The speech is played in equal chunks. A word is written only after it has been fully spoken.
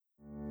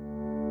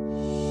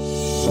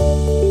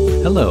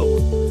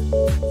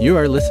Hello. You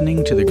are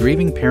listening to the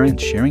Grieving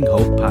Parents Sharing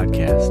Hope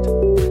podcast.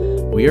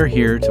 We are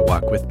here to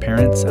walk with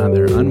parents on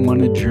their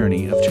unwanted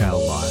journey of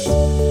child loss,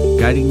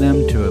 guiding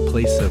them to a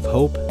place of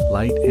hope,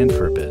 light, and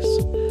purpose,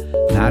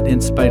 not in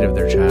spite of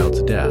their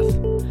child's death,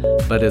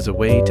 but as a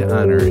way to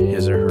honor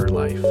his or her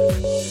life.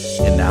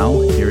 And now,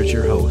 here is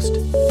your host,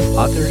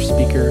 author,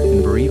 speaker,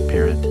 and bereaved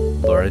parent,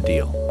 Laura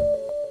Deal.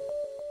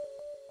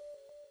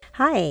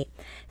 Hi,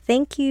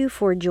 thank you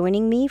for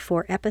joining me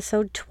for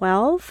episode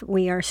 12.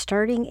 We are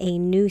starting a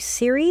new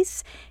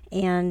series,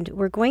 and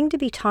we're going to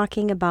be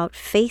talking about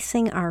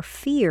facing our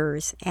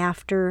fears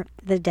after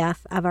the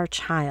death of our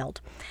child.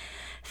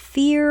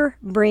 Fear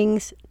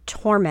brings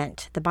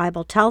torment. The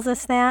Bible tells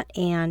us that,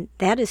 and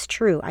that is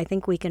true. I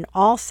think we can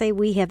all say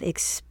we have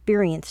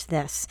experienced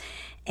this.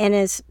 And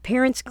as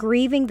parents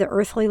grieving the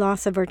earthly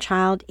loss of our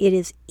child, it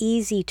is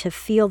easy to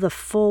feel the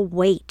full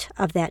weight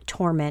of that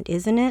torment,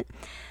 isn't it?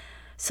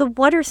 So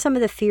what are some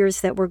of the fears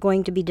that we're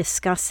going to be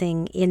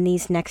discussing in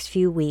these next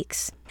few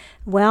weeks?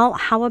 Well,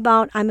 how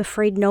about I'm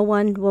afraid no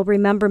one will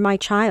remember my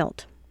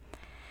child?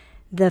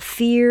 The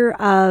fear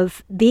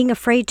of being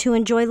afraid to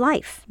enjoy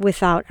life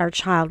without our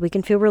child. We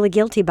can feel really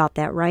guilty about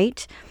that,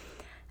 right?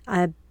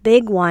 A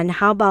big one,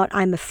 how about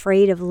I'm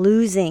afraid of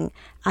losing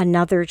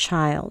another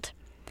child?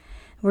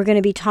 We're going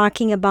to be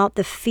talking about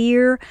the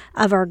fear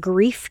of our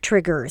grief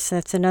triggers.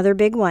 That's another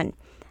big one.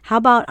 How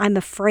about I'm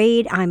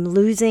afraid I'm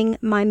losing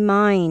my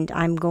mind?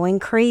 I'm going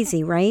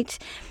crazy, right?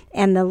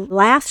 And the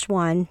last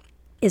one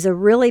is a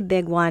really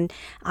big one.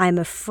 I'm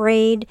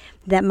afraid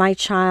that my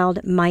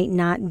child might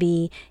not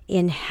be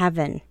in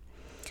heaven.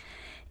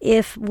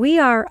 If we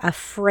are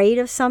afraid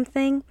of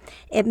something,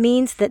 it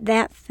means that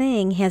that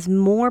thing has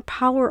more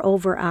power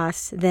over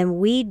us than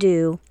we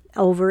do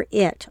over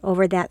it,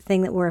 over that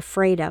thing that we're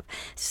afraid of.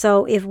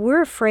 So if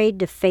we're afraid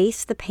to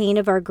face the pain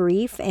of our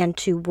grief and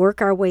to work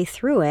our way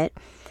through it,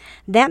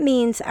 that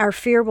means our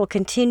fear will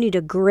continue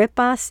to grip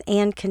us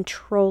and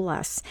control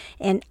us.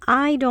 And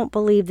I don't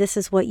believe this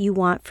is what you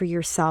want for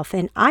yourself,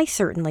 and I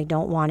certainly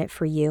don't want it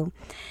for you.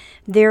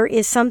 There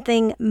is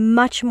something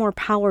much more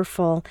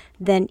powerful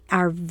than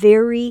our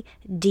very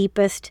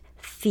deepest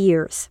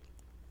fears.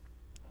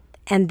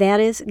 And that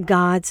is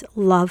God's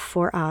love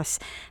for us.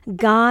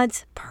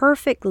 God's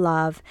perfect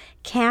love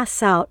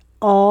casts out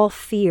all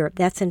fear.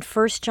 That's in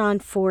 1 John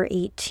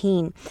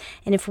 4:18.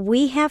 And if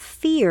we have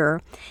fear,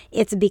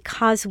 it's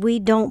because we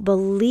don't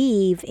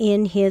believe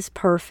in his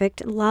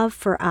perfect love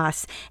for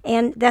us.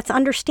 And that's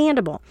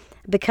understandable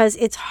because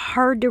it's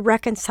hard to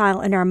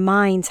reconcile in our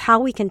minds how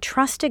we can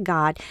trust a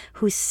God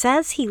who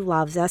says he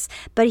loves us,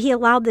 but he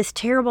allowed this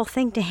terrible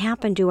thing to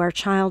happen to our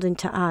child and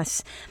to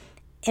us.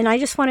 And I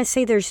just want to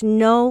say there's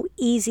no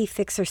easy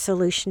fix or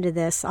solution to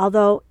this,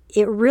 although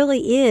it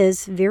really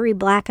is very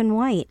black and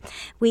white.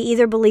 We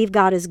either believe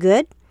God is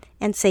good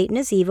and Satan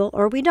is evil,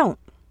 or we don't.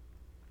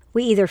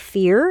 We either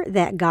fear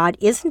that God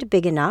isn't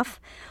big enough,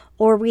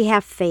 or we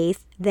have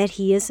faith that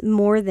he is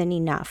more than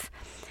enough.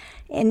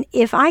 And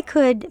if I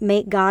could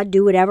make God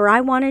do whatever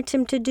I wanted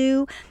him to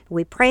do,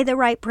 we pray the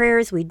right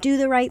prayers, we do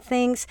the right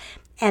things,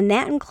 and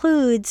that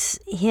includes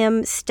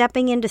him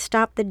stepping in to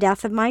stop the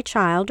death of my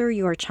child or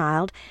your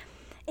child.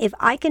 If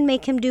I can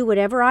make him do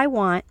whatever I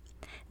want,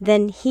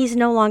 then he's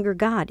no longer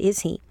God,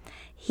 is he?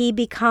 He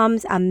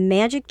becomes a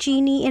magic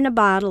genie in a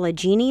bottle, a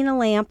genie in a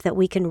lamp that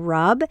we can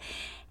rub,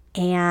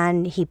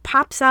 and he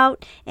pops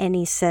out and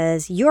he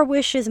says, "Your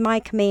wish is my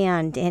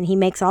command," and he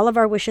makes all of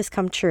our wishes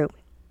come true.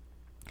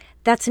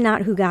 That's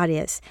not who God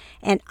is.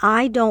 And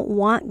I don't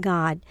want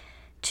God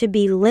to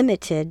be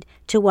limited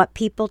to what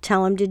people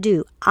tell him to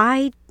do.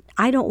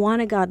 I don't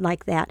want a God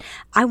like that.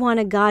 I want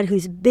a God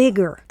who's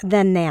bigger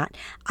than that.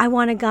 I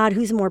want a God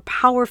who's more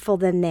powerful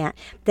than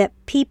that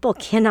people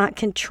cannot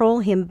control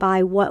him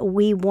by what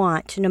we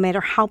want, no matter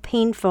how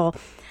painful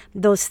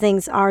those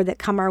things are that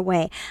come our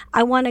way.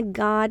 I want a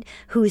God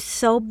who's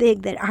so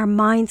big that our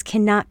minds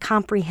cannot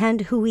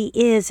comprehend who he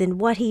is and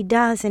what he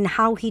does and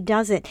how he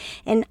does it.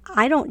 And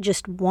I don't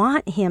just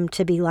want him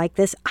to be like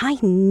this. I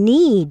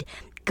need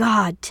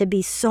God to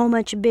be so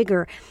much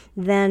bigger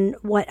than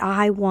what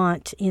I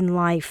want in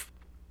life.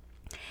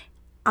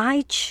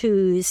 I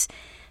choose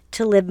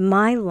to live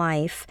my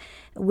life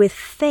with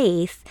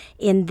faith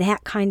in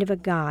that kind of a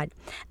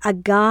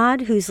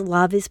God whose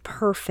love is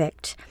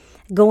perfect,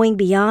 going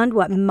beyond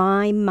what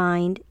my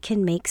mind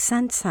can make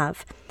sense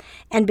of.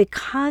 And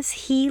because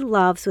he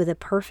loves with a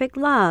perfect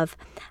love,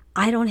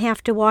 I don't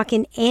have to walk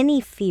in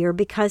any fear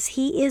because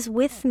he is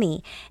with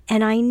me.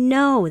 And I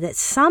know that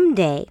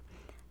someday,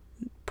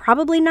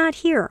 probably not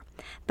here,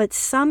 but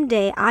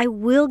someday I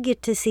will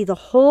get to see the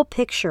whole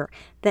picture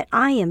that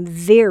I am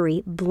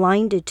very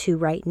blinded to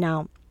right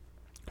now.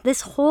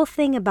 This whole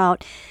thing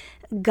about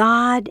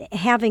God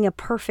having a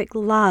perfect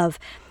love,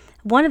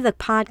 one of the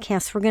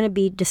podcasts we're going to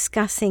be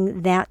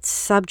discussing that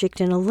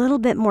subject in a little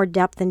bit more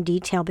depth and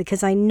detail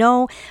because I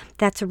know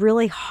that's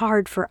really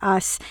hard for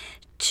us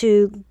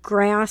to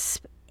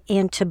grasp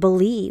and to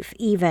believe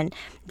even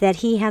that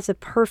He has a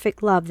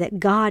perfect love, that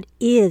God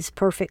is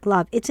perfect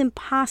love. It's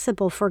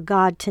impossible for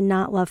God to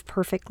not love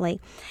perfectly.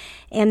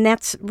 And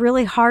that's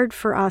really hard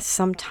for us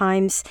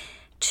sometimes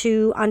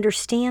to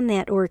understand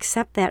that or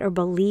accept that or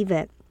believe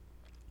it.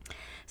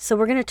 So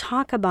we're going to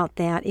talk about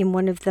that in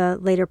one of the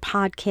later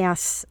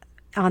podcasts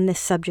on this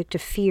subject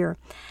of fear.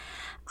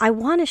 I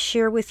want to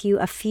share with you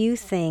a few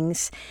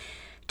things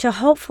to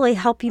hopefully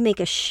help you make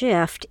a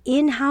shift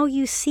in how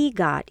you see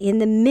God in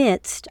the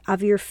midst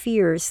of your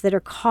fears that are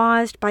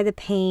caused by the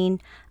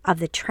pain of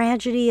the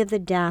tragedy of the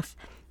death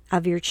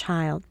of your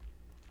child.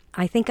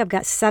 I think I've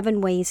got 7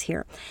 ways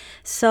here.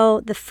 So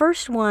the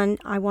first one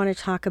I want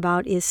to talk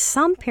about is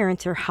some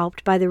parents are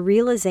helped by the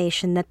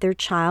realization that their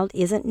child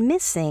isn't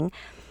missing,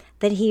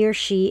 that he or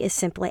she is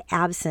simply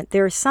absent.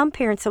 There are some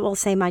parents that will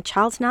say, my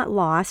child's not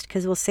lost,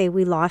 because we'll say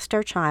we lost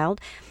our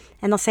child,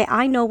 and they'll say,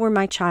 I know where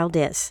my child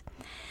is.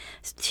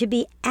 To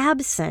be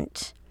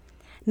absent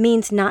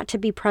means not to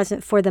be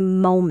present for the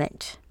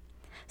moment.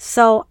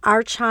 So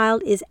our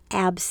child is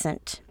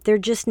absent. They're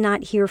just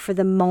not here for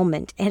the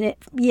moment. And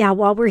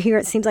while we're here,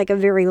 it seems like a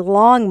very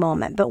long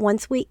moment. But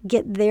once we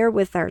get there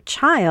with our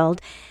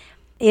child,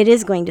 it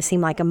is going to seem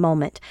like a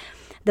moment.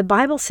 The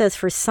Bible says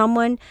for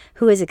someone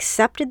who has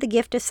accepted the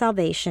gift of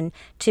salvation,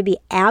 to be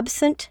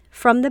absent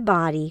from the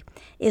body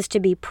is to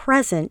be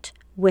present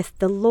with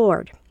the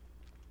Lord.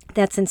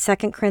 That's in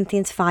 2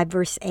 Corinthians 5,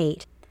 verse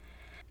 8.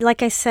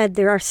 Like I said,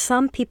 there are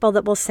some people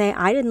that will say,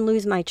 I didn't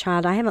lose my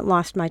child. I haven't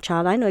lost my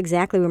child. I know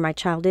exactly where my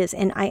child is.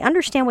 And I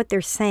understand what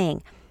they're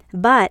saying.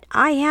 But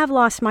I have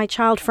lost my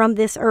child from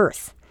this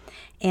earth.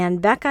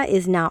 And Becca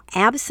is now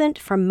absent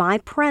from my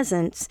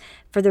presence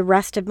for the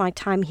rest of my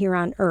time here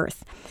on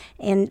earth.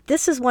 And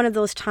this is one of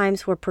those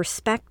times where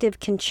perspective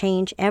can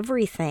change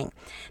everything.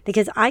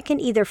 Because I can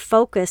either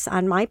focus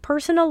on my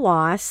personal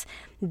loss,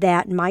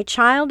 that my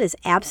child is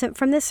absent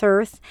from this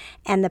earth,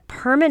 and the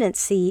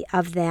permanency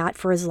of that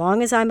for as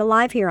long as I'm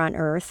alive here on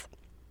earth,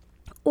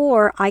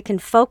 or I can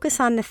focus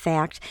on the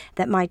fact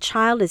that my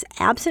child is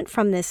absent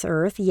from this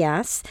earth,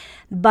 yes,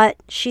 but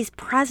she's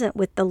present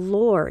with the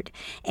Lord.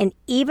 And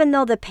even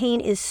though the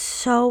pain is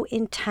so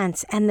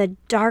intense and the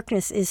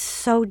darkness is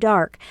so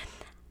dark,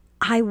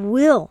 I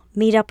will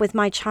meet up with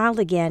my child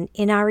again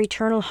in our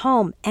eternal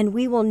home, and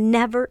we will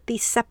never be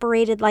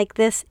separated like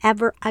this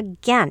ever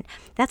again.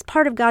 That's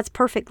part of God's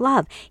perfect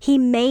love. He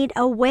made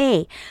a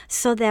way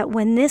so that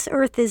when this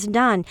earth is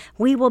done,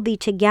 we will be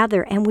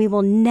together and we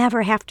will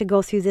never have to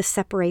go through this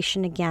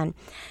separation again.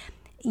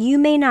 You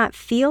may not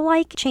feel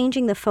like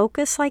changing the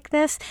focus like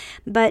this,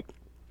 but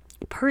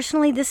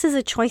personally, this is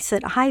a choice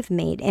that I've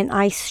made, and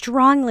I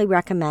strongly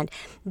recommend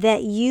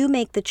that you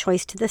make the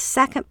choice to the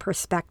second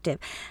perspective.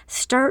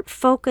 Start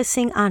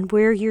focusing on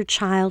where your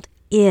child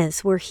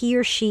is, where he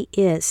or she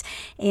is,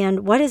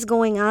 and what is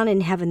going on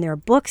in heaven. There are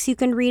books you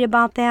can read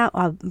about that.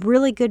 A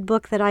really good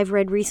book that I've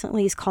read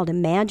recently is called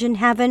Imagine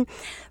Heaven.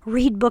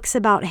 Read books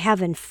about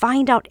heaven.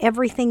 Find out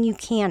everything you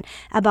can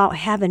about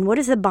heaven. What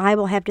does the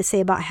Bible have to say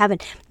about heaven?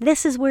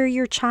 This is where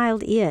your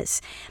child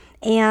is.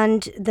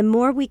 And the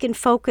more we can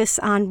focus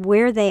on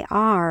where they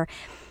are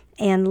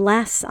and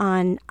less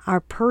on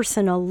our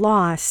personal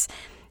loss,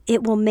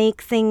 it will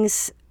make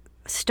things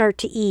start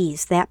to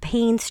ease, that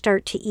pain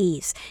start to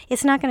ease.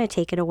 It's not going to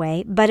take it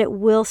away, but it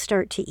will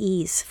start to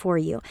ease for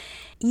you.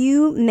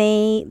 You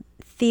may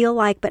feel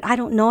like, but I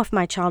don't know if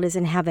my child is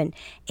in heaven.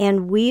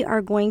 And we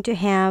are going to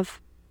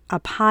have a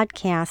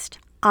podcast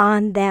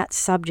on that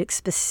subject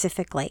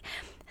specifically.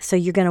 So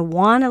you're going to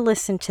want to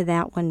listen to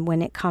that one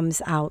when it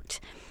comes out.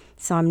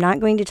 So I'm not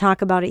going to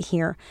talk about it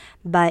here,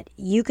 but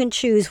you can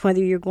choose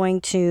whether you're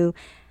going to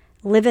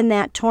live in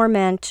that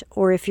torment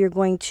or if you're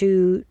going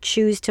to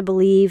choose to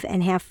believe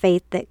and have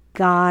faith that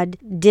God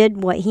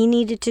did what He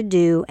needed to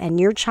do and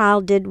your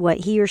child did what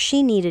he or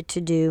she needed to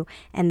do,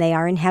 and they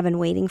are in heaven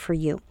waiting for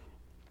you.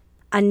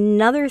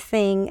 Another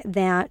thing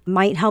that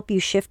might help you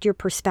shift your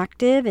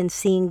perspective and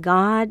seeing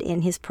God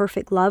and His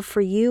perfect love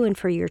for you and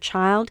for your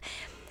child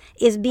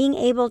is being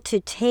able to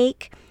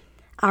take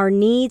our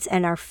needs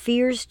and our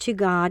fears to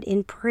God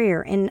in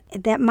prayer. And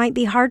that might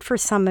be hard for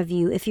some of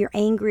you if you're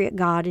angry at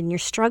God and you're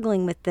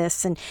struggling with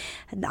this. And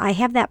I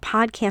have that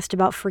podcast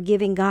about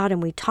forgiving God,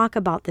 and we talk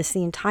about this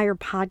the entire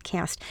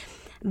podcast.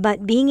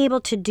 But being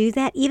able to do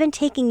that, even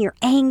taking your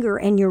anger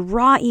and your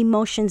raw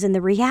emotions and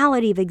the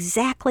reality of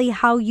exactly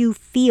how you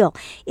feel,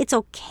 it's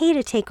okay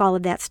to take all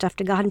of that stuff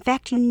to God. In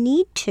fact, you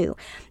need to,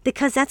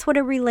 because that's what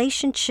a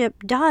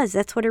relationship does.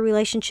 That's what a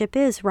relationship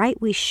is, right?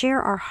 We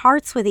share our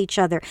hearts with each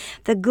other,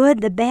 the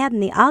good, the bad,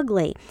 and the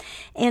ugly.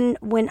 And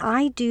when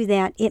I do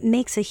that, it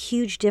makes a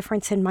huge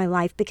difference in my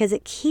life because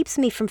it keeps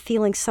me from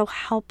feeling so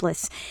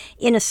helpless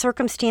in a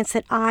circumstance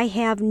that I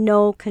have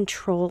no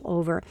control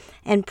over.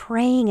 And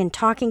praying and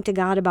talking to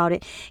God God about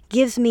it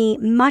gives me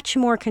much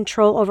more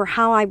control over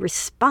how I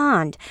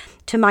respond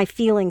to my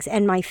feelings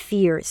and my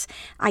fears.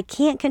 I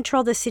can't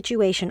control the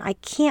situation. I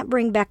can't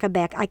bring Becca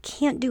back. I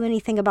can't do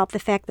anything about the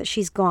fact that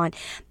she's gone.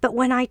 But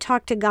when I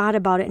talk to God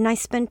about it and I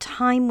spend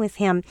time with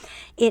Him,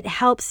 it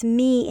helps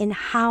me in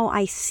how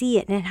I see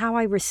it and how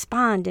I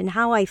respond and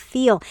how I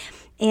feel,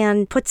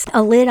 and puts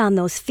a lid on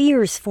those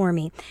fears for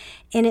me.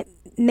 And it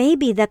may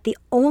be that the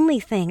only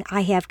thing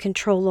I have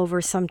control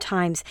over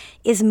sometimes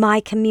is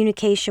my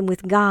communication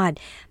with God.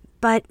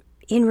 But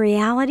in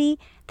reality,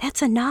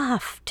 that's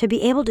enough to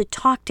be able to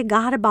talk to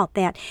God about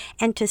that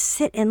and to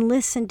sit and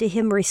listen to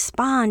Him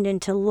respond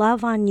and to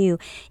love on you.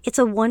 It's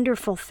a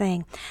wonderful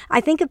thing.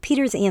 I think of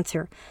Peter's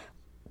answer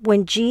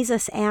when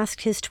Jesus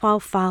asked His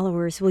 12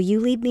 followers, "Will you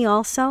lead me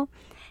also?"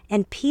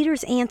 And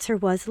Peter's answer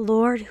was,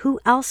 "Lord, who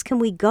else can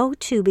we go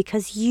to?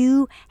 Because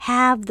you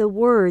have the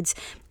words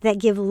that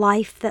give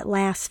life that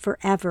lasts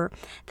forever."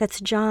 That's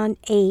John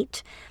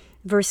 8,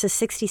 verses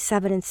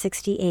 67 and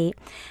 68.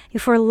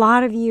 For a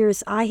lot of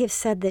years, I have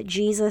said that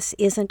Jesus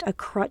isn't a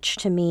crutch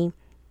to me.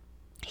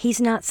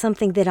 He's not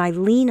something that I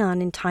lean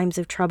on in times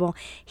of trouble.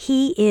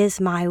 He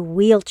is my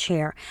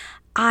wheelchair.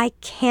 I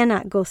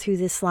cannot go through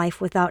this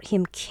life without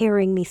Him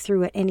carrying me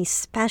through it, and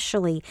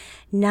especially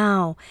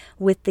now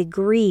with the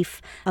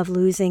grief of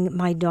losing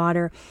my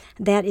daughter.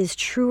 That is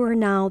truer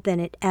now than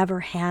it ever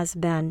has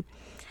been.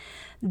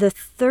 The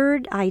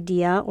third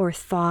idea or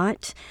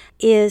thought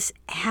is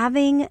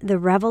having the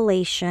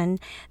revelation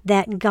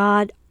that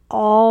God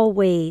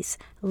always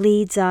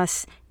leads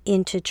us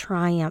into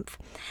triumph.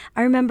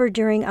 I remember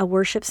during a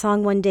worship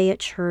song one day at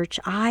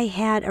church, I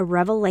had a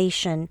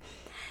revelation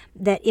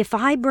that if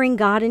I bring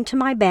God into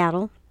my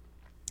battle,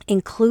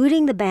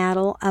 including the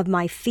battle of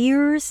my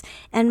fears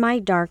and my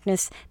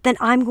darkness, then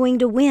I'm going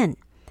to win,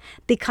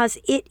 because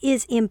it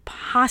is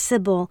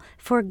impossible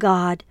for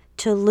God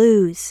to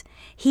lose.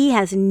 He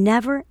has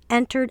never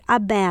entered a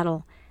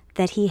battle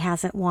that He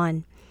hasn't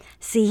won.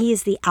 See, He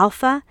is the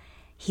Alpha,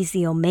 He's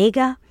the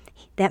Omega.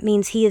 That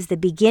means He is the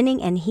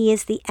beginning and He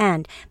is the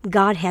end.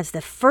 God has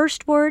the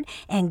first word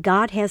and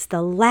God has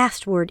the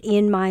last word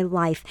in my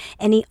life.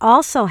 And He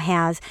also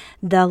has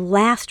the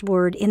last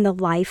word in the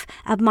life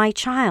of my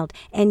child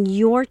and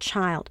your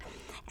child.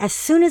 As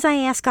soon as I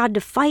ask God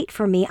to fight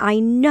for me, I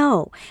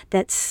know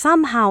that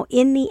somehow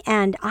in the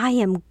end, I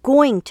am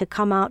going to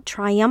come out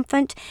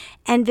triumphant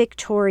and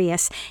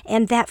victorious.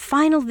 And that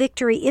final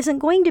victory isn't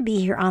going to be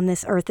here on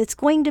this earth. It's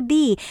going to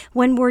be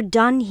when we're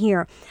done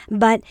here.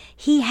 But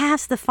He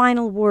has the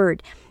final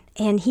word.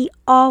 And He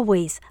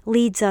always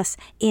leads us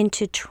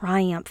into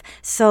triumph.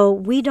 So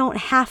we don't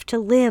have to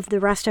live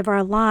the rest of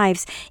our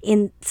lives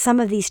in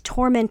some of these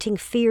tormenting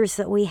fears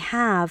that we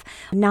have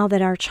now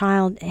that our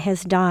child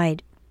has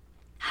died.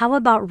 How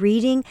about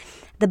reading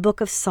the book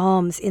of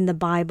Psalms in the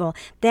Bible?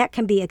 That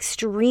can be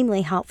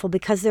extremely helpful,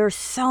 because there are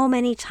so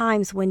many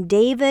times when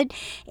David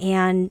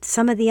and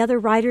some of the other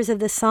writers of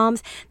the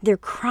Psalms, they're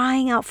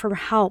crying out for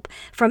help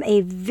from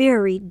a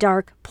very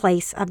dark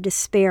place of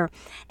despair.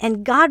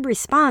 And God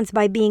responds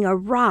by being a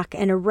rock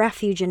and a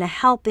refuge and a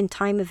help in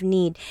time of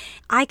need.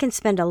 I can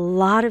spend a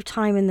lot of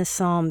time in the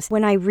Psalms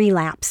when I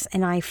relapse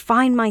and I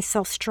find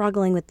myself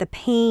struggling with the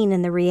pain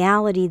and the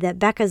reality that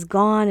Becca's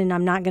gone and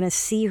I'm not going to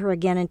see her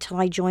again until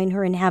I join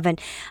her in heaven.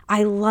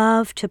 I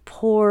love to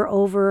pore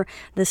over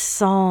the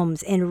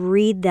Psalms and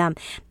read them,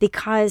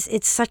 because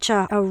it's such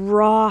a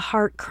raw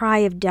heart cry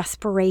of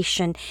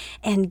desperation,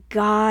 and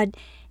God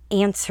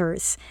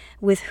answers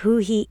with who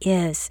He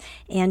is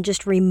and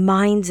just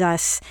reminds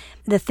us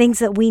the things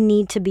that we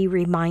need to be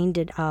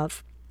reminded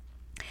of.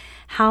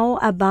 How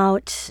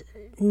about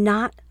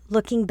not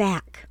looking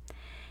back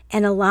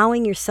and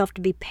allowing yourself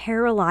to be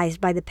paralyzed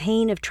by the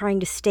pain of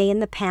trying to stay in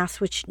the past,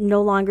 which no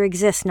longer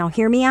exists? Now,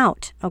 hear me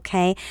out,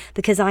 okay?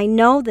 Because I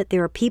know that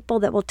there are people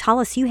that will tell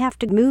us you have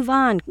to move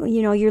on.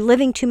 You know, you're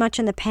living too much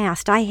in the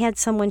past. I had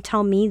someone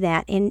tell me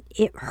that, and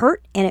it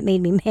hurt and it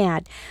made me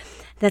mad.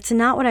 That's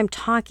not what I'm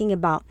talking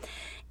about.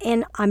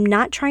 And I'm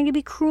not trying to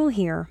be cruel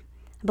here.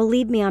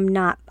 Believe me, I'm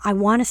not. I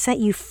want to set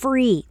you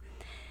free.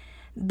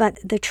 But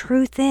the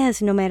truth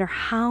is, no matter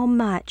how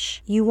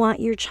much you want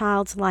your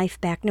child's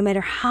life back, no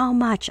matter how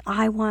much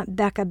I want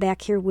Becca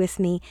back here with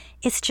me,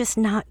 it's just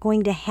not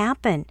going to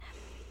happen.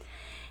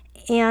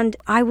 And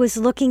I was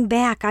looking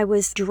back, I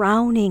was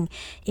drowning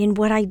in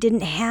what I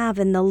didn't have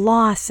and the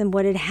loss and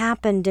what had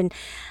happened. And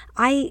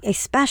I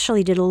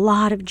especially did a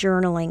lot of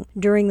journaling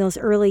during those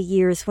early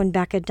years when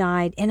Becca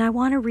died. And I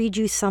want to read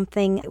you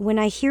something. When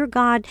I hear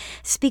God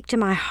speak to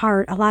my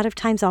heart, a lot of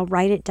times I'll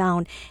write it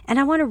down. And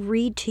I want to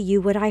read to you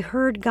what I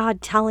heard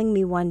God telling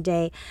me one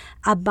day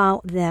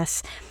about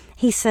this.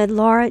 He said,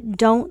 "Laura,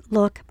 don't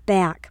look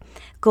back.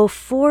 Go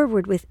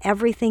forward with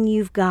everything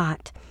you've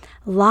got."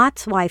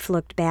 Lot's wife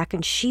looked back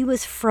and she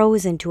was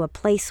frozen to a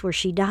place where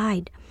she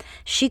died.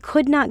 She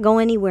could not go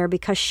anywhere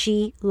because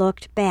she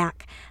looked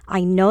back.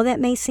 I know that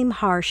may seem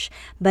harsh,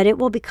 but it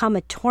will become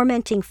a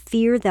tormenting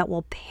fear that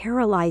will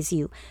paralyze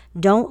you.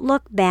 Don't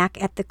look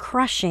back at the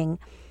crushing,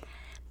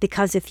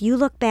 Because if you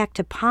look back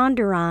to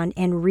ponder on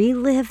and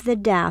relive the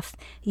death,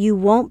 you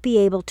won't be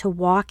able to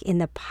walk in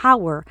the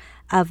power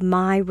of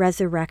my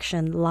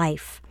resurrection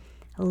life.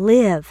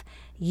 Live.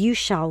 You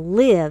shall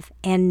live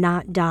and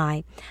not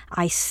die.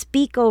 I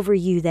speak over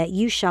you that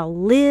you shall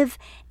live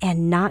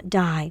and not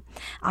die.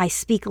 I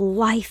speak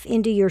life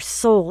into your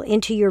soul,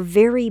 into your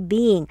very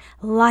being.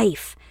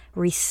 Life.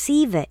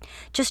 Receive it.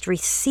 Just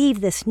receive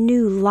this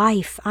new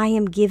life I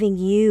am giving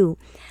you.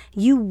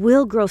 You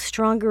will grow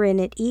stronger in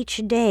it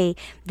each day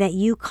that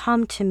you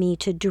come to me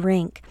to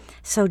drink.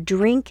 So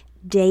drink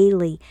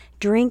daily.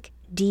 Drink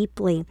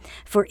deeply,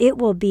 for it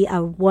will be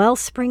a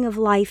wellspring of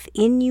life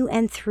in you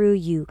and through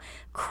you.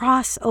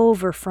 Cross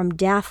over from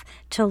death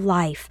to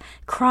life.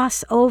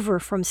 Cross over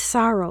from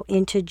sorrow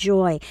into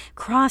joy.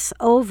 Cross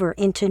over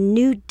into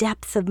new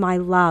depths of my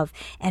love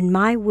and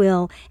my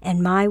will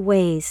and my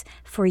ways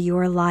for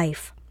your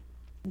life.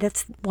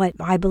 That's what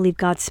I believe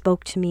God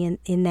spoke to me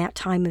in that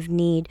time of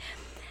need.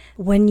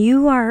 When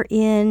you are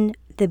in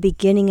the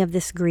beginning of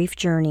this grief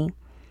journey,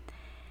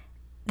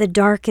 the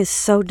dark is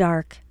so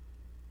dark,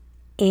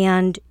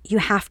 and you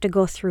have to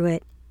go through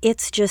it.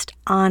 It's just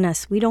on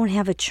us. We don't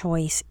have a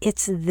choice.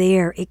 It's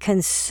there. It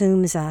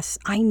consumes us.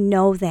 I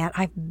know that.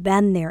 I've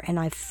been there and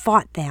I've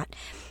fought that.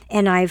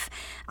 And I've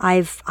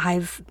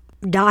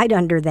died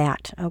under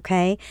that,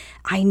 okay?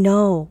 I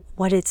know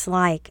what it's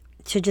like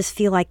to just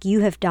feel like you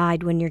have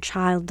died when your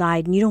child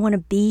died and you don't want to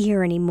be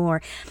here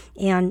anymore.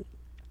 And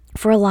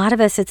for a lot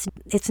of us,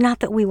 it's not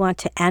that we want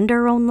to end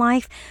our own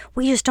life.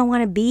 We just don't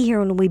want to be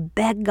here and we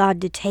beg God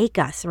to take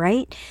us,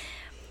 right?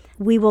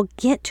 We will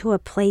get to a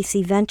place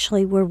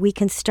eventually where we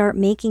can start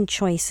making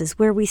choices,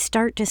 where we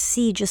start to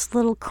see just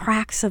little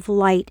cracks of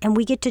light, and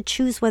we get to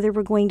choose whether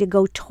we're going to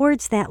go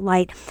towards that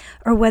light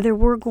or whether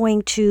we're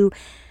going to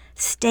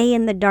stay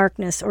in the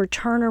darkness or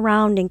turn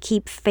around and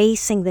keep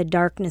facing the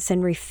darkness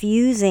and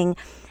refusing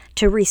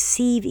to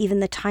receive even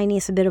the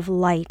tiniest bit of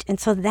light. And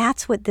so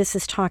that's what this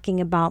is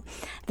talking about.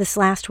 This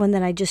last one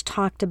that I just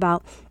talked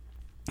about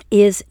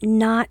is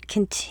not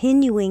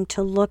continuing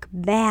to look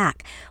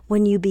back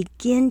when you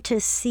begin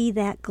to see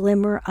that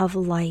glimmer of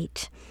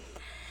light.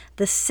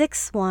 The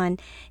sixth one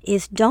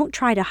is don't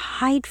try to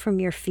hide from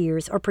your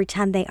fears or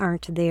pretend they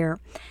aren't there,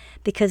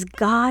 because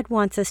God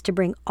wants us to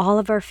bring all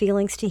of our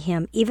feelings to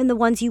Him, even the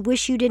ones you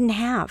wish you didn't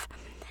have.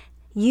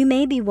 You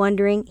may be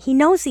wondering, He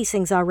knows these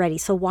things already,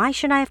 so why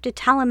should I have to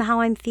tell Him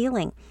how I'm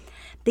feeling?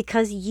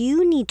 Because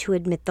you need to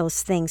admit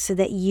those things so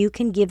that you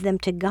can give them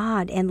to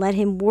God and let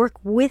Him work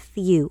with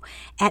you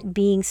at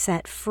being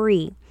set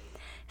free.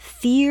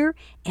 Fear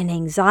and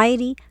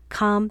anxiety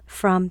come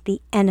from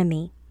the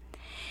enemy.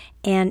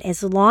 And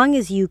as long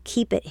as you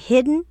keep it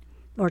hidden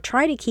or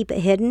try to keep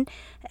it hidden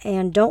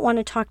and don't want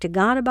to talk to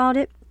God about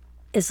it,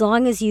 as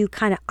long as you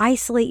kind of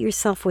isolate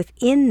yourself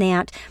within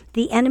that,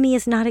 the enemy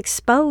is not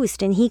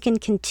exposed and he can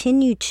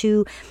continue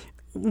to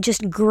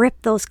just grip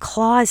those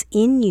claws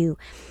in you.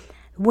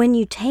 When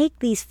you take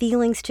these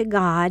feelings to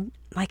God,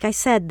 like I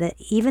said,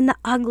 even the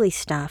ugly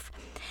stuff,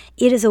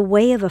 it is a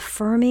way of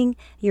affirming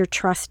your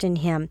trust in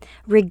Him,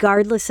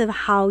 regardless of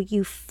how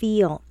you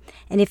feel.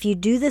 And if you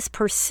do this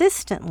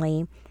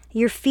persistently,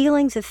 your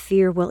feelings of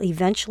fear will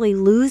eventually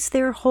lose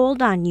their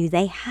hold on you.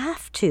 They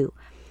have to.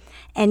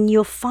 And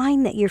you'll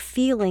find that your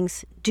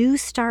feelings do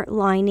start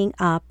lining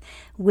up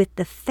with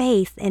the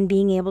faith and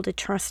being able to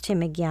trust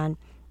Him again.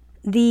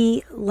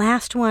 The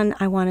last one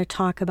I want to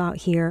talk about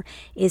here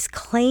is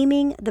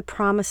claiming the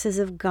promises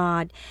of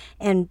God.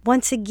 And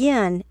once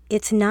again,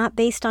 it's not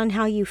based on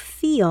how you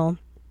feel,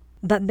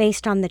 but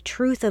based on the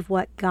truth of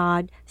what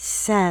God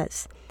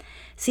says.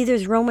 See,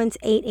 there's Romans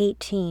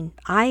 8:18.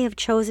 I have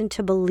chosen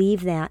to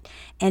believe that,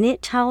 and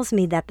it tells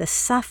me that the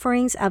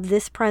sufferings of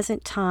this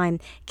present time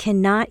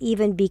cannot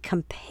even be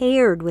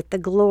compared with the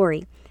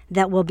glory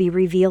that will be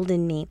revealed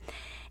in me.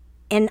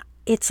 And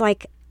it's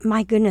like,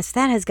 my goodness,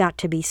 that has got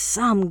to be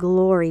some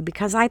glory,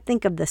 because I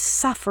think of the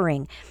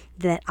suffering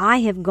that I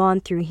have gone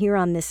through here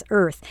on this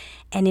earth.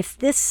 And if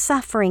this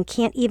suffering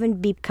can't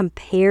even be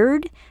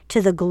compared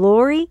to the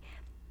glory,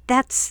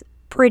 that's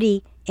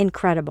pretty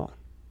incredible.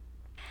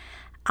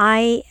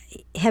 I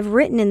have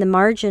written in the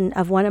margin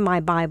of one of my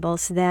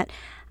Bibles that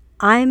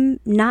I'm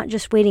not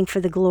just waiting for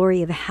the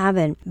glory of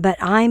heaven, but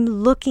I'm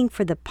looking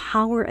for the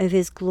power of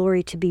His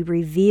glory to be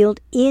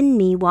revealed in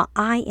me while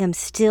I am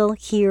still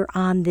here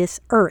on this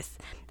earth.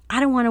 I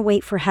don't want to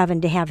wait for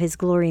heaven to have His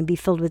glory and be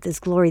filled with His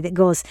glory that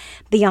goes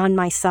beyond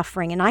my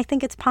suffering. And I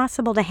think it's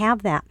possible to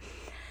have that.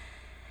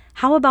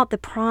 How about the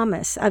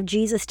promise of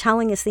Jesus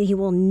telling us that He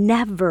will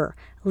never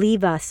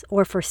leave us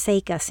or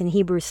forsake us in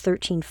Hebrews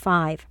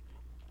 13:5?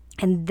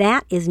 And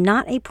that is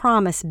not a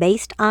promise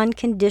based on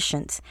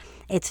conditions.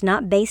 It's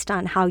not based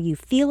on how you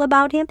feel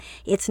about Him.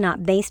 It's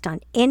not based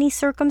on any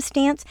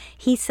circumstance.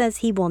 He says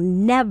He will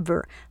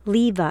never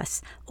leave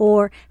us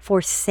or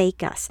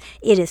forsake us.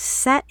 It is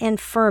set and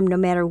firm no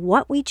matter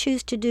what we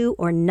choose to do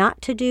or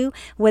not to do,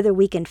 whether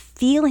we can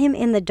feel Him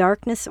in the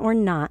darkness or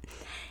not.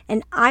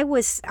 And I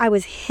was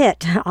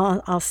hit,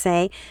 I'll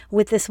say,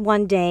 with this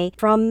one day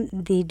from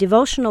the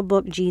devotional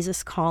book,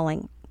 Jesus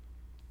Calling.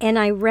 And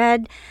I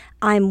read,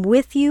 I'm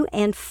with you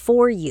and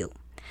for you,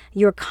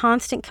 your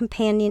constant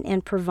companion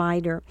and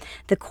provider.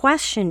 The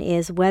question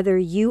is whether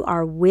you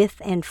are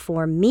with and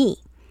for me.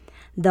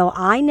 Though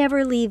I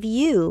never leave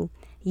you,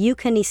 you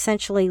can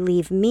essentially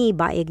leave me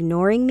by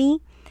ignoring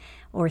me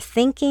or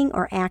thinking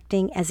or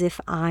acting as if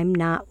I'm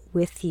not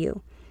with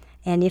you.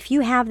 And if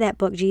you have that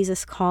book,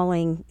 Jesus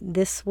Calling,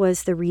 this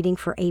was the reading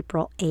for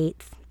April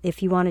 8th,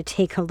 if you want to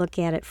take a look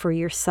at it for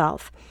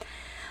yourself.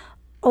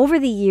 Over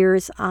the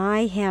years,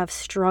 I have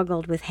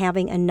struggled with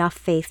having enough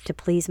faith to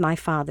please my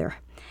Father,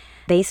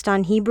 based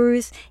on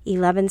Hebrews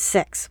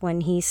 11:6,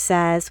 when he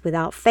says,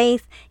 without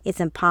faith, it's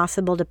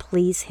impossible to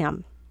please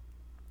him.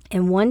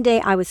 And one day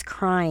I was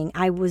crying.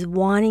 I was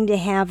wanting to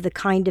have the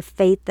kind of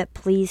faith that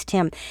pleased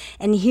him.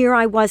 And here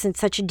I was in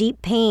such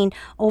deep pain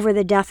over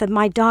the death of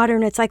my daughter.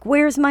 And it's like,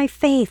 where's my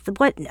faith?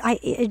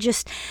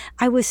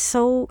 I was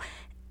so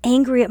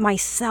angry at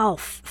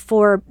myself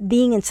for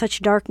being in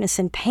such darkness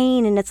and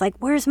pain. And it's like,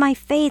 where's my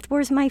faith?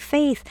 Where's my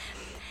faith?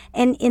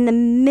 And in the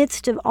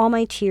midst of all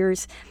my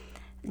tears,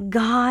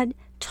 God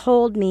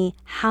told me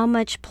how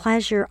much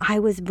pleasure I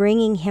was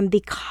bringing him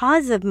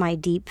because of my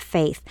deep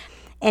faith.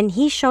 And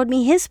he showed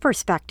me his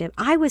perspective.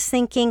 I was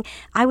thinking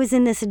I was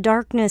in this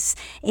darkness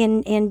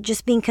and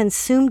just being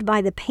consumed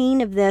by the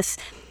pain of this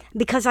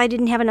because I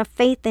didn't have enough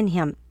faith in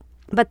him.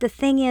 But the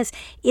thing is,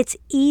 it's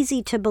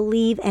easy to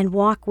believe and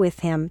walk with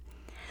him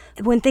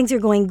when things are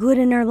going good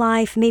in our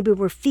life. Maybe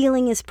we're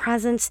feeling his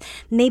presence.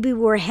 Maybe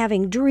we're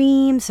having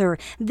dreams or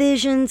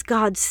visions.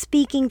 God's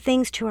speaking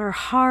things to our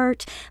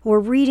heart. We're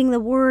reading the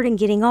word and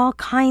getting all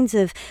kinds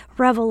of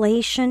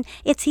revelation.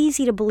 It's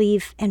easy to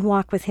believe and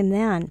walk with him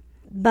then.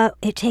 But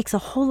it takes a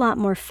whole lot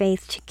more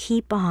faith to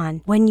keep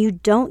on when you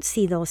don't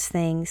see those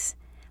things,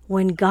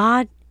 when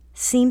God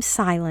seems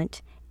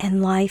silent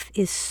and life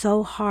is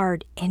so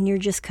hard and you're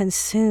just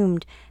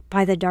consumed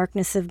by the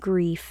darkness of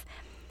grief.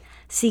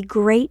 See,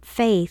 great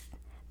faith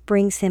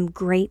brings him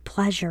great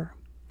pleasure.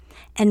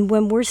 And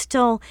when we're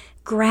still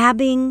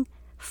grabbing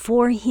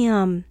for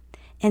him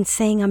and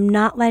saying, I'm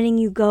not letting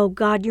you go,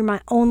 God, you're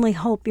my only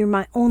hope, you're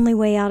my only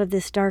way out of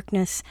this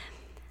darkness,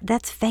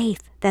 that's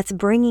faith. That's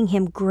bringing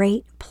him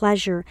great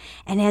pleasure.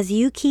 And as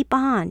you keep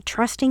on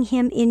trusting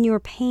him in your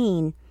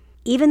pain,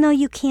 even though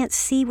you can't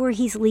see where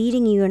he's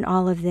leading you in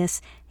all of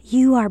this,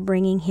 you are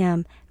bringing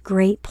him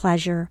great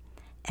pleasure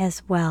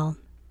as well.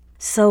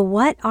 So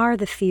what are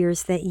the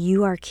fears that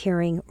you are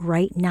carrying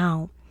right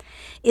now?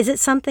 Is it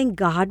something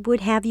God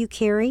would have you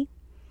carry?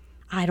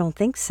 I don't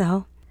think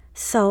so.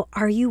 So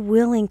are you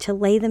willing to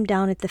lay them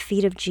down at the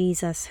feet of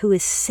Jesus, who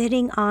is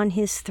sitting on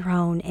his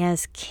throne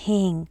as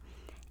King,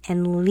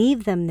 and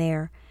leave them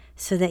there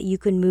so that you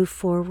can move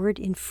forward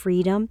in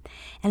freedom?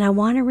 And I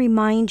want to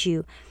remind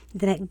you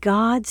that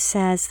God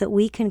says that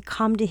we can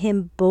come to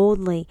him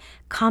boldly,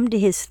 come to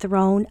his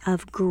throne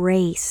of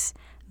grace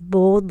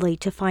boldly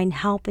to find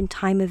help in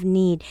time of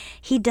need.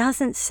 He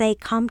doesn't say,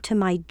 come to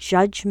my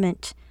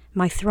judgment,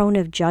 my throne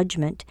of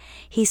judgment.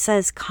 He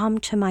says, come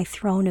to my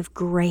throne of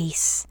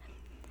grace.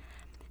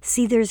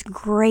 See, there's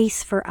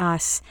grace for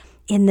us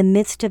in the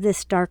midst of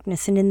this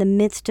darkness and in the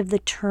midst of the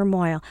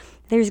turmoil.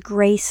 There's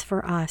grace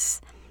for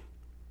us.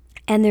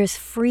 And there's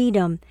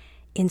freedom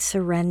in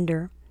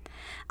surrender.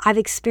 I've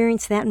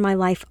experienced that in my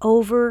life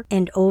over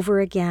and over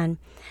again.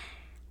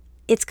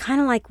 It's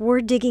kind of like we're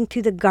digging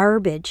through the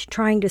garbage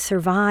trying to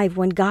survive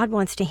when God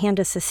wants to hand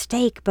us a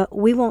steak, but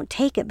we won't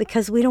take it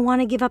because we don't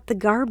want to give up the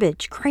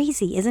garbage.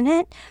 Crazy, isn't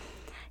it?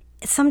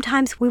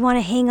 Sometimes we want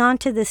to hang on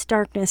to this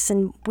darkness,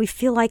 and we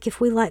feel like if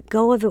we let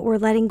go of it, we're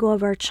letting go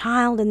of our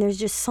child, and there's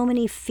just so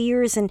many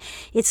fears, and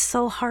it's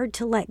so hard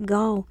to let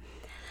go.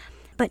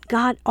 But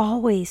God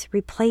always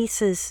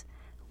replaces,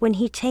 when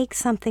he takes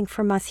something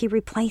from us, he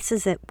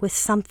replaces it with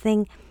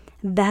something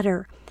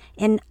better.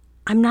 And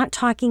I'm not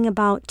talking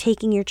about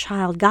taking your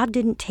child. God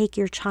didn't take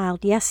your child.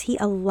 Yes, he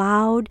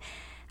allowed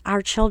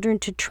our children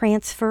to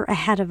transfer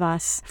ahead of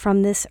us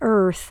from this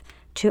earth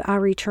to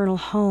our eternal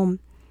home.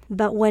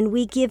 But when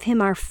we give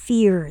him our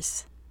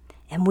fears,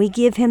 and we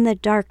give him the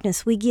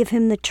darkness, we give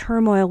him the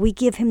turmoil, we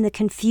give him the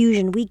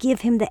confusion, we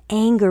give him the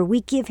anger,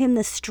 we give him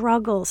the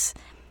struggles,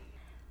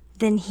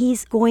 then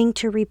he's going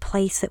to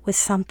replace it with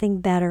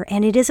something better.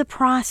 And it is a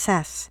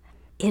process.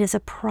 It is a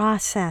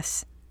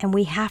process. And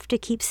we have to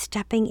keep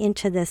stepping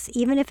into this,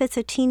 even if it's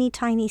a teeny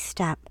tiny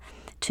step,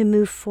 to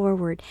move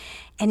forward.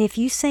 And if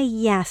you say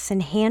yes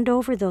and hand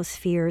over those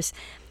fears,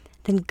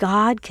 then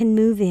God can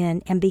move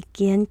in and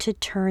begin to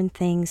turn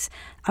things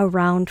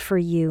around for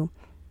you.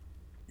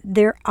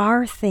 There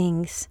are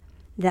things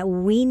that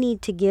we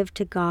need to give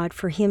to God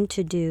for him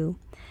to do,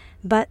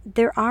 but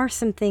there are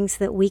some things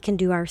that we can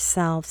do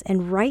ourselves.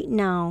 And right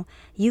now,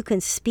 you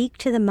can speak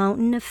to the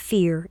mountain of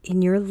fear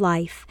in your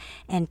life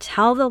and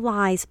tell the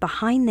lies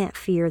behind that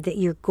fear that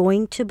you're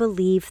going to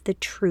believe the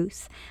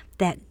truth,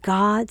 that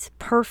God's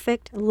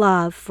perfect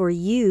love for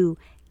you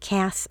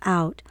casts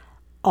out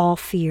all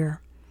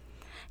fear.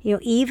 You know,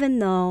 even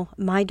though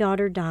my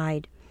daughter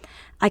died,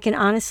 I can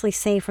honestly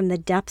say from the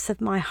depths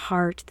of my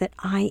heart that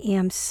I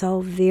am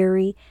so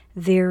very,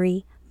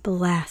 very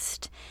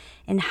blessed.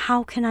 And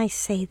how can I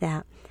say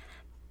that?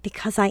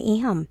 Because I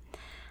am.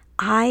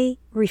 I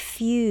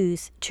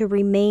refuse to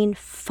remain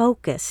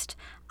focused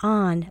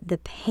on the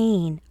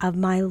pain of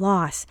my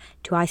loss.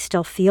 Do I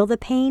still feel the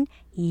pain?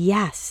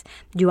 Yes.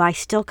 Do I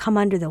still come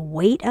under the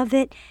weight of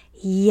it?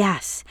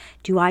 Yes.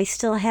 Do I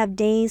still have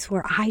days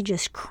where I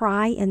just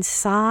cry and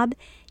sob?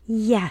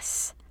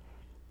 Yes.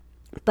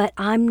 But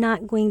I'm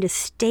not going to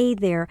stay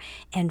there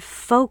and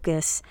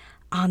focus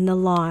on the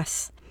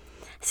loss.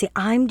 See,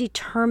 I'm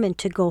determined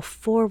to go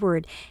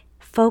forward,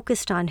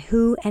 focused on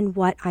who and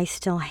what I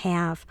still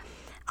have.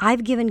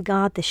 I've given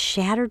God the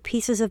shattered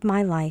pieces of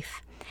my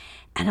life,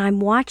 and I'm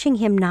watching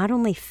Him not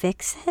only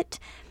fix it,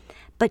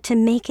 but to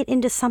make it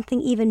into something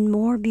even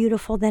more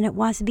beautiful than it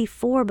was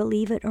before,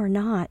 believe it or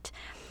not.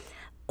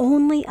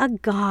 Only a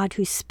God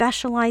who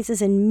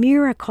specializes in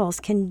miracles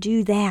can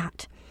do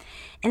that.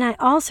 And I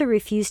also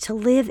refuse to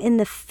live in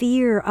the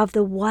fear of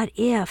the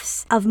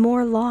what-ifs, of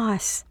more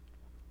loss.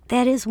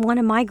 That is one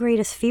of my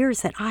greatest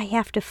fears that I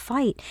have to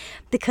fight,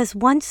 because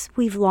once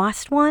we've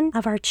lost one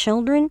of our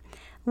children,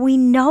 we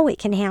know it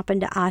can happen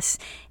to us,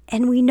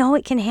 and we know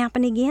it can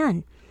happen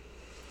again.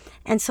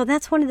 And so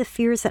that's one of the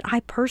fears that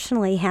I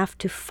personally have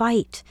to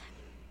fight.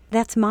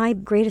 That's my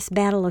greatest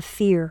battle of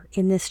fear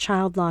in this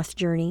child loss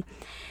journey.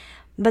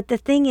 But the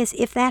thing is,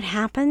 if that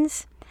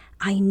happens,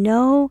 I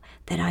know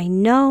that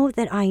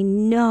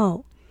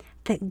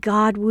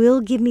God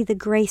will give me the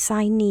grace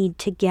I need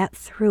to get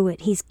through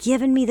it. He's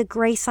given me the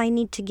grace I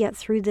need to get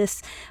through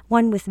this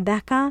one with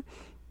Becca,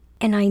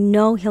 and I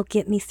know He'll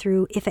get me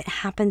through if it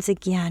happens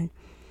again.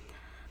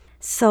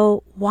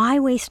 So why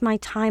waste my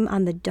time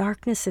on the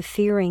darkness of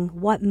fearing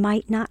what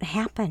might not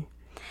happen?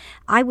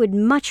 I would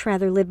much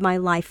rather live my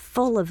life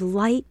full of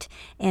light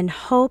and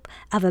hope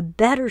of a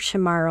better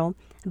tomorrow,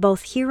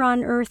 both here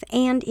on earth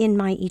and in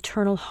my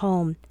eternal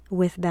home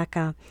with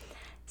Becca.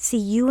 See,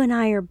 you and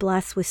I are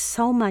blessed with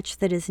so much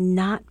that has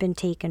not been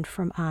taken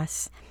from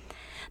us.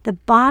 The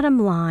bottom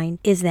line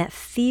is that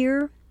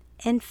fear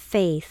and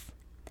faith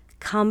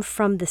come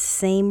from the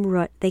same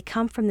root. They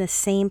come from the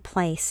same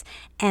place,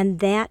 and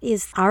that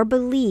is our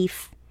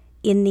belief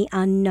in the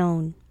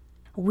unknown.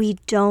 We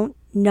don't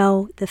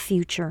know the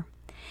future,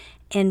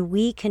 and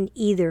we can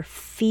either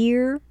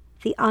fear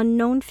the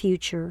unknown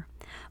future,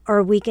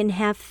 or we can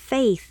have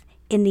faith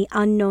in the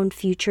unknown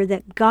future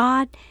that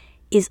God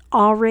is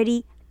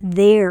already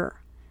there.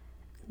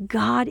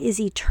 God is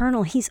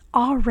eternal. He's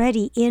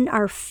already in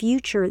our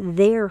future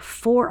there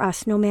for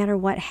us no matter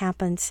what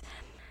happens.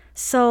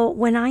 So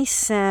when I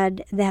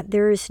said that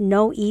there is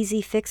no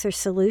easy fix or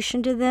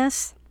solution to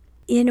this,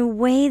 in a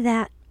way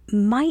that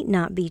might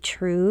not be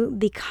true,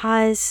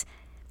 because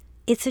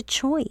it's a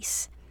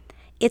choice.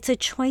 It's a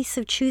choice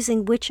of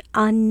choosing which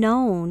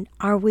unknown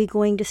are we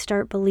going to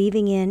start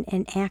believing in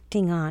and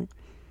acting on.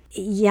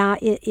 Yeah,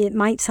 it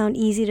might sound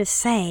easy to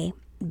say,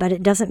 but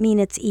it doesn't mean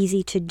it's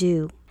easy to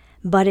do.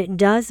 But it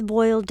does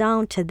boil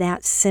down to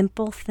that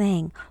simple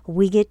thing.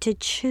 We get to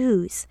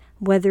choose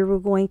whether we're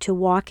going to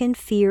walk in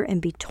fear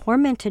and be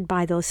tormented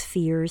by those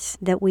fears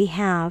that we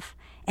have.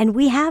 And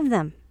we have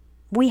them.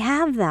 We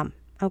have them,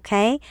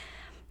 okay?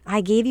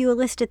 I gave you a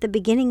list at the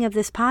beginning of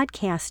this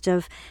podcast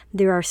of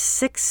there are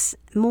 6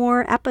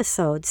 more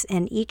episodes,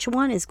 and each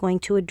one is going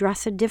to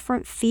address a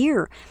different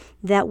fear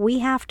that we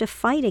have to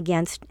fight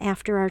against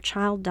after our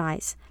child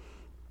dies.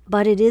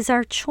 But it is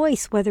our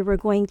choice whether we're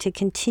going to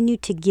continue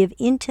to give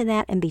into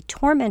that and be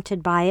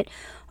tormented by it,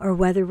 or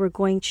whether we're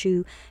going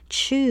to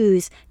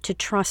choose to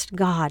trust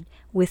God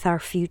with our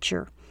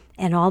future.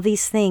 And all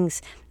these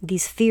things,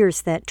 these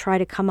fears that try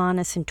to come on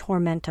us and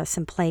torment us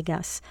and plague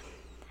us.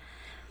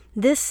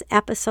 This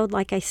episode,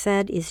 like I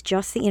said, is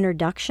just the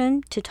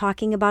introduction to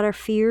talking about our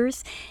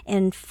fears.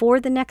 And for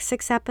the next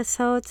 6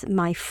 episodes,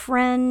 my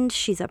friend,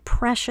 she's a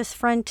precious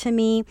friend to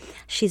me.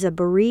 She's a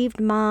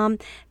bereaved mom.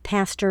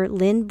 Pastor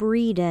Lynn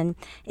Breeden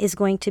is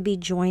going to be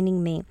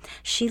joining me.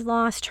 She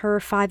lost her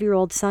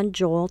 5-year-old son,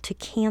 Joel, to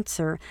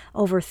cancer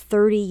over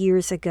 30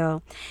 years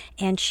ago.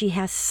 And she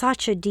has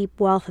such a deep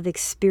wealth of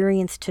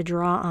experience to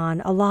draw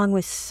on, along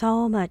with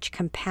so much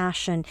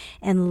compassion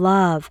and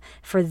love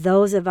for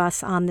those of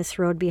us on this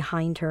road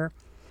behind her.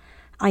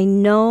 I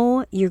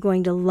know you're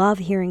going to love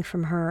hearing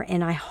from her,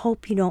 and I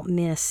hope you don't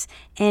miss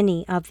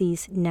any of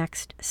these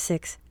next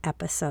 6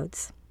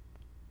 episodes.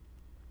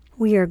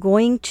 We are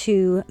going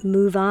to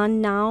move on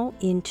now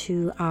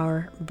into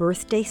our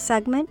birthday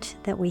segment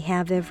that we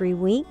have every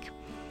week.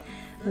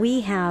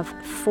 We have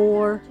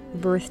 4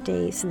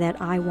 birthdays that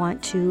I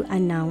want to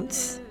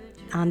announce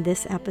on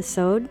this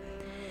episode.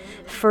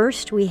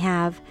 First, we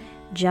have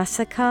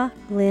Jessica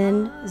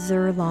Lynn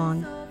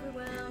Zerlong.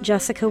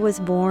 Jessica was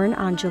born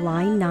on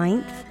July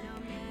 9th,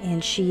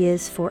 and she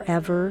is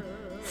forever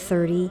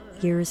 30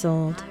 years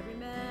old.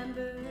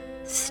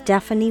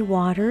 Stephanie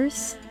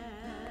Waters,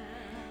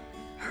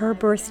 her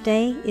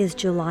birthday is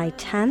July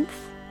 10th,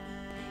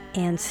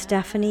 and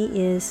Stephanie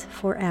is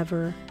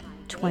forever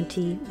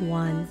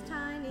 21.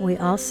 We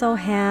also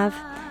have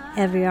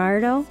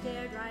Everardo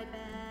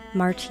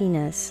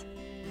Martinez,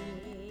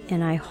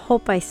 and I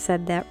hope I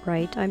said that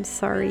right. I'm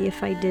sorry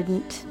if I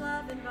didn't.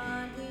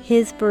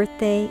 His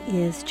birthday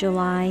is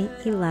July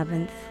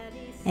 11th,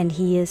 and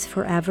he is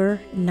forever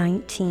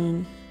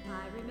 19.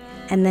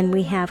 And then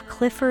we have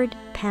Clifford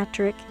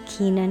Patrick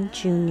Keenan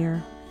Jr.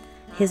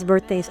 His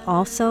birthday is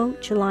also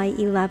July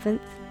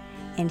 11th,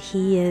 and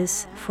he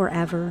is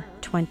forever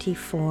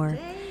 24.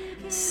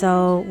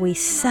 So we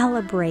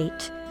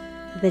celebrate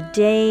the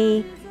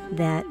day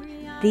that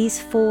these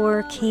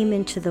four came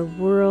into the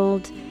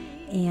world,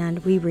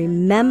 and we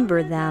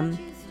remember them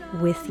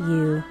with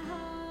you.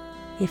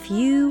 If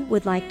you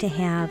would like to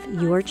have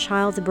your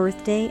child's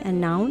birthday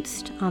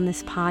announced on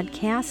this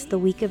podcast the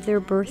week of their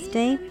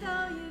birthday,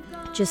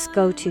 just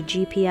go to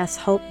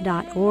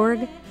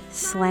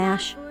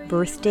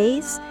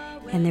gpshope.org/birthdays,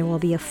 and there will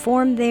be a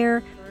form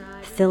there.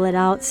 Fill it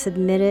out,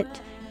 submit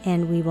it,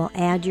 and we will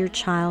add your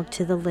child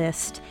to the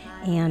list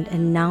and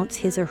announce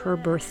his or her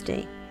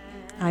birthday.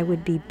 I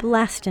would be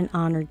blessed and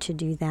honored to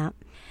do that.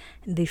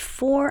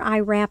 Before I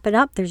wrap it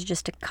up, there's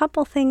just a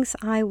couple things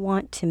I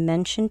want to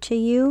mention to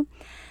you.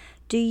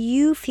 Do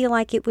you feel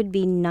like it would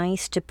be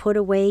nice to put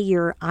away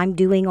your I'm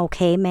doing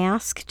okay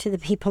mask to the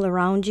people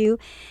around you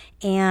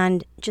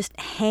and just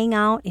hang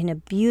out in a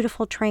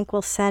beautiful,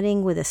 tranquil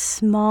setting with a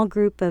small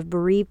group of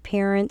bereaved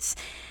parents,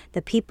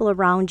 the people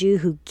around you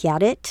who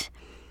get it?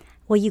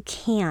 Well, you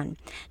can.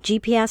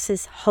 GPS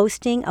is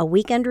hosting a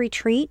weekend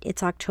retreat.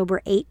 It's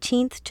October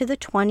 18th to the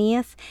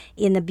 20th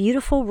in the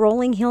beautiful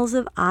rolling hills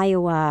of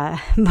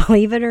Iowa.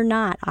 Believe it or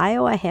not,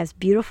 Iowa has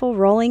beautiful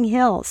rolling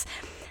hills.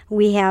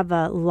 We have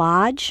a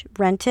lodge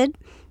rented,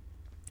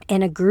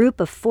 and a group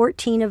of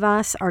 14 of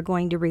us are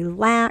going to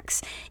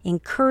relax,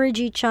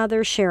 encourage each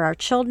other, share our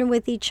children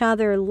with each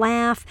other,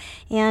 laugh,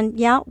 and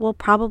yeah, we'll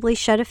probably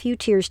shed a few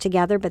tears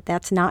together, but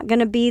that's not going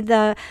to be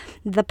the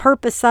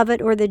purpose of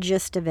it or the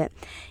gist of it.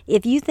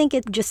 If you think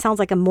it just sounds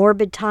like a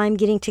morbid time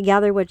getting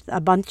together with a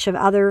bunch of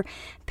other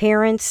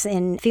parents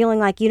and feeling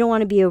like you don't want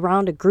to be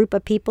around a group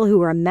of people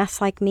who are a mess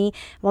like me,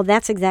 well,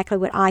 that's exactly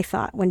what I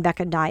thought when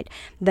Becca died.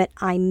 But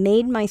I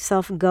made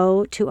myself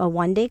go to a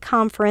one-day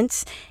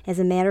conference. As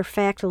a matter of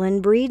fact,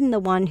 Lynn Breeden, the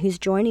one who's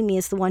joining me,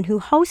 is the one who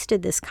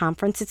hosted this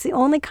conference. It's the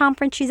only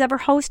conference she's ever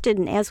hosted.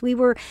 And as we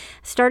were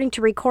starting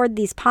to record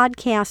these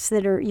podcasts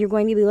that you're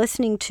going to be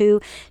listening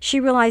to, she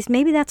realized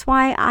maybe that's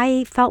why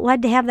I felt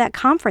led to have that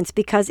conference,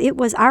 because it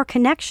was our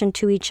connection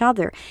to each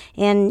other.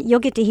 And you'll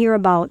get to hear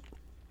about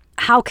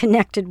how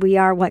connected we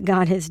are, what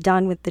God has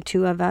done with the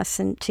two of us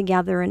and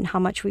together, and how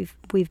much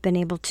we've been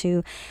able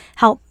to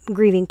help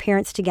grieving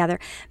parents together.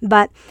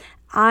 But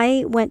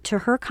I went to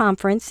her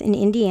conference in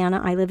Indiana.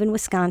 I live in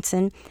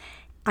Wisconsin.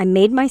 I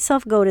made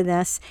myself go to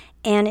this,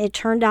 and it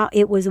turned out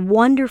it was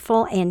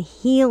wonderful and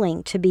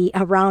healing to be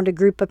around a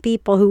group of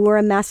people who were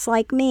a mess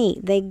like me.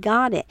 They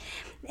got it.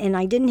 And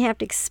I didn't have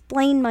to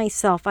explain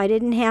myself. I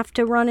didn't have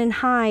to run and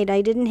hide.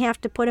 I didn't have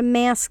to put a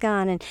mask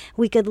on, and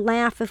we could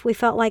laugh if we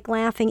felt like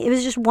laughing. It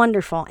was just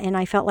wonderful, and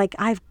I felt like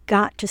I've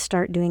got to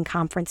start doing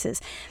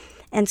conferences.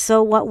 And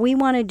so what we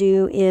want to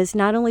do is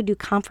not only do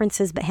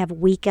conferences, but have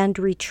weekend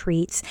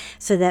retreats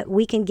so that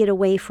we can get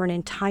away for an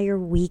entire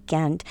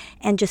weekend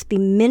and just be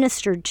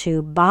ministered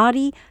to,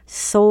 body,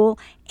 soul,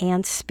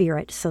 and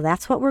spirit. So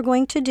that's what we're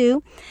going to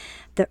do.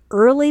 The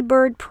early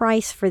bird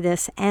price for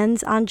this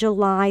ends on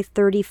July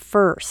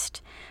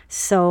 31st.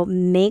 So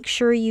make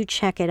sure you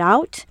check it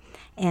out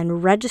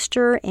and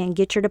register and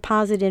get your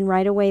deposit in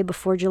right away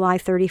before July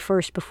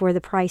 31st, before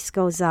the price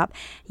goes up.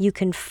 You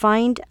can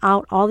find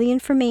out all the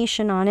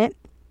information on it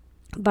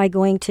by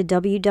going to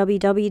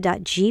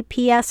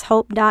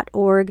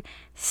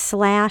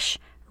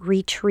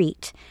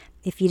www.gpshope.org/retreat.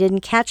 If you didn't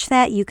catch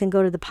that, you can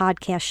go to the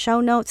podcast show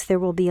notes. There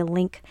will be a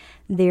link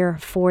there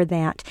for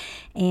that.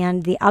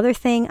 And the other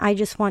thing I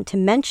just want to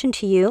mention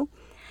to you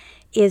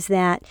is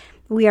that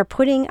we are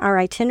putting our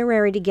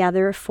itinerary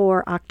together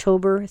for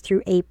October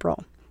through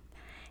April.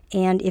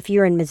 And if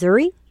you're in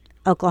Missouri,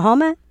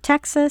 Oklahoma,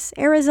 Texas,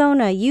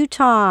 Arizona,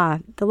 Utah,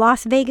 the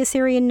Las Vegas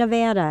area in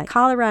Nevada,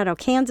 Colorado,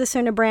 Kansas,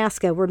 or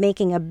Nebraska, we're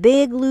making a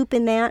big loop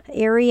in that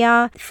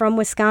area from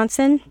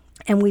Wisconsin.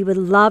 And we would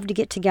love to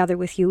get together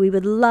with you. We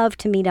would love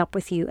to meet up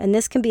with you. And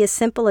this can be as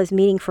simple as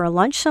meeting for a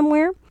lunch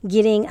somewhere,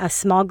 getting a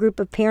small group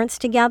of parents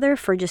together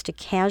for just a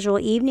casual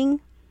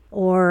evening.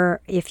 Or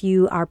if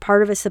you are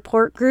part of a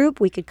support group,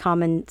 we could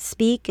come and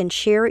speak and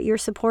share at your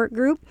support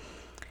group.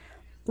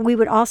 We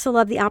would also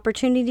love the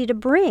opportunity to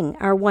bring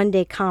our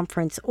one-day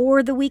conference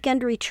or the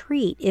weekend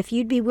retreat. If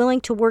you'd be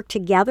willing to work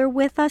together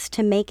with us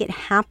to make it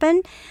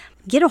happen,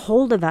 get a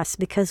hold of us,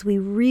 because we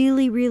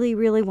really, really,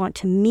 really want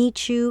to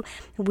meet you.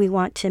 We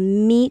want to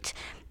meet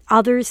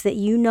others that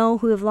you know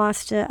who have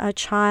lost a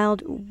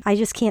child. I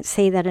just can't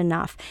say that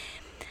enough.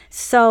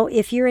 So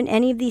if you're in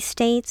any of these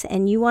states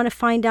and you want to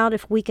find out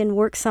if we can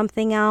work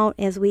something out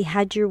as we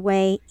head your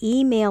way,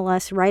 email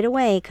us right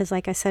away, because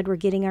like I said, we're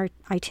getting our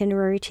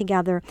itinerary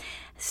together.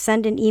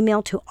 Send an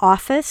email to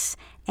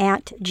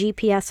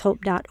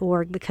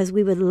office@gpshope.org, because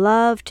we would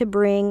love to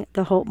bring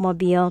the Hope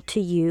Mobile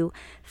to you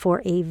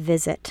for a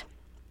visit.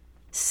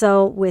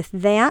 So with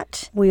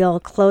that,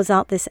 we'll close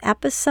out this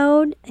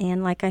episode.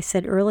 And like I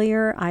said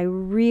earlier, I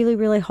really,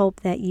 really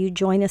hope that you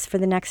join us for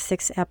the next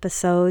 6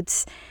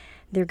 episodes.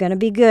 They're going to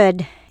be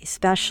good,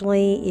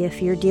 especially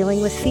if you're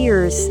dealing with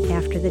fears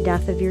after the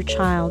death of your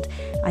child.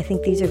 I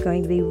think these are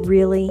going to be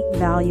really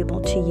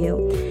valuable to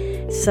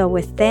you. So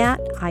with that,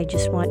 I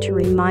just want to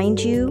remind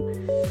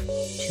you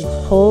to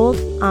hold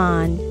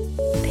on.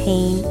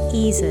 Pain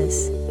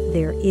eases.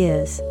 There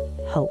is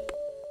hope.